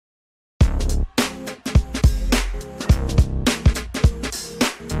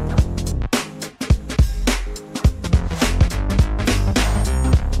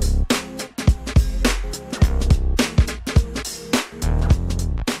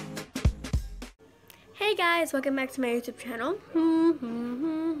Hey guys, welcome back to my YouTube channel.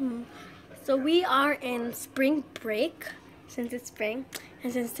 So we are in spring break, since it's spring,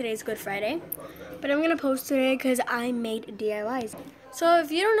 and since today's Good Friday. But I'm gonna post today because I made DIYs. So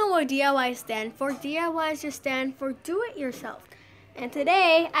if you don't know what DIYs stand for, DIYs just stand for do it yourself. And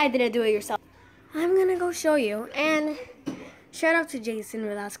today, I did a do it yourself. I'm gonna go show you, and shout out to Jason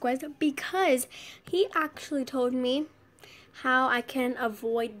Velasquez because he actually told me how I can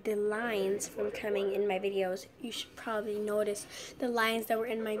avoid the lines from coming in my videos. You should probably notice the lines that were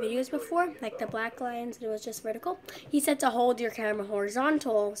in my videos before, like the black lines, it was just vertical. He said to hold your camera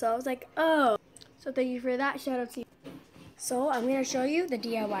horizontal, so I was like, oh. So thank you for that, shout out to you. So I'm gonna show you the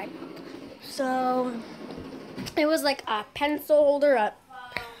DIY. So it was like a pencil holder,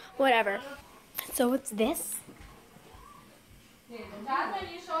 whatever. So it's this.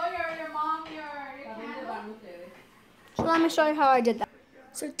 Jasmine, you show your mom your candle? So let me show you how I did that.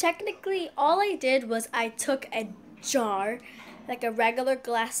 So technically, all I did was I took a jar, like a regular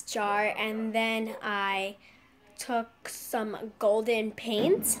glass jar, and then I took some golden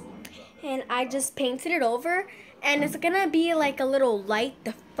paint, and I just painted it over, and it's gonna be like a little light,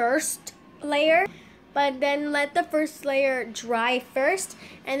 the first layer, but then let the first layer dry first,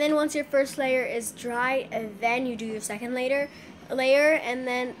 and then once your first layer is dry, then you do your second layer, and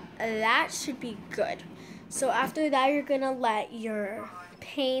then that should be good. So after that, you're gonna let your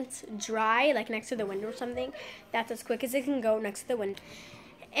paint dry, like next to the window or something. That's as quick as it can go next to the window.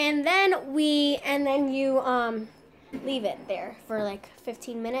 And then you leave it there for like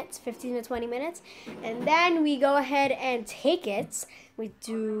 15 to 20 minutes. And then we go ahead and take it. We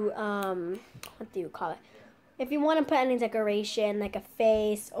do, what do you call it? If you want to put any decoration, like a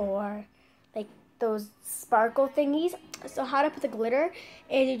face or like those sparkle thingies. So how to put the glitter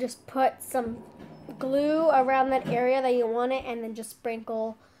is you just put some glue around that area that you want it, and then just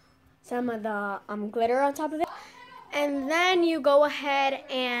sprinkle some of the glitter on top of it, and then you go ahead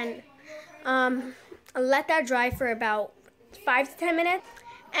and let that dry for about 5 to 10 minutes,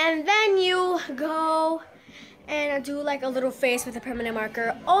 and then you go and do like a little face with a permanent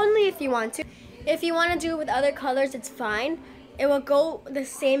marker, only if you want to. If you want to do it with other colors, it's fine. It will go the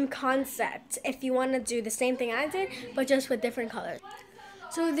same concept if you want to do the same thing I did, but just with different colors.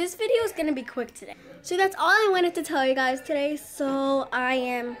 So this video is going to be quick today. So that's all I wanted to tell you guys today. So I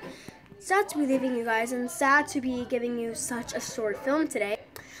am sad to be leaving you guys and sad to be giving you such a short film today.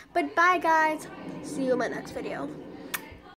 But bye guys. See you in my next video.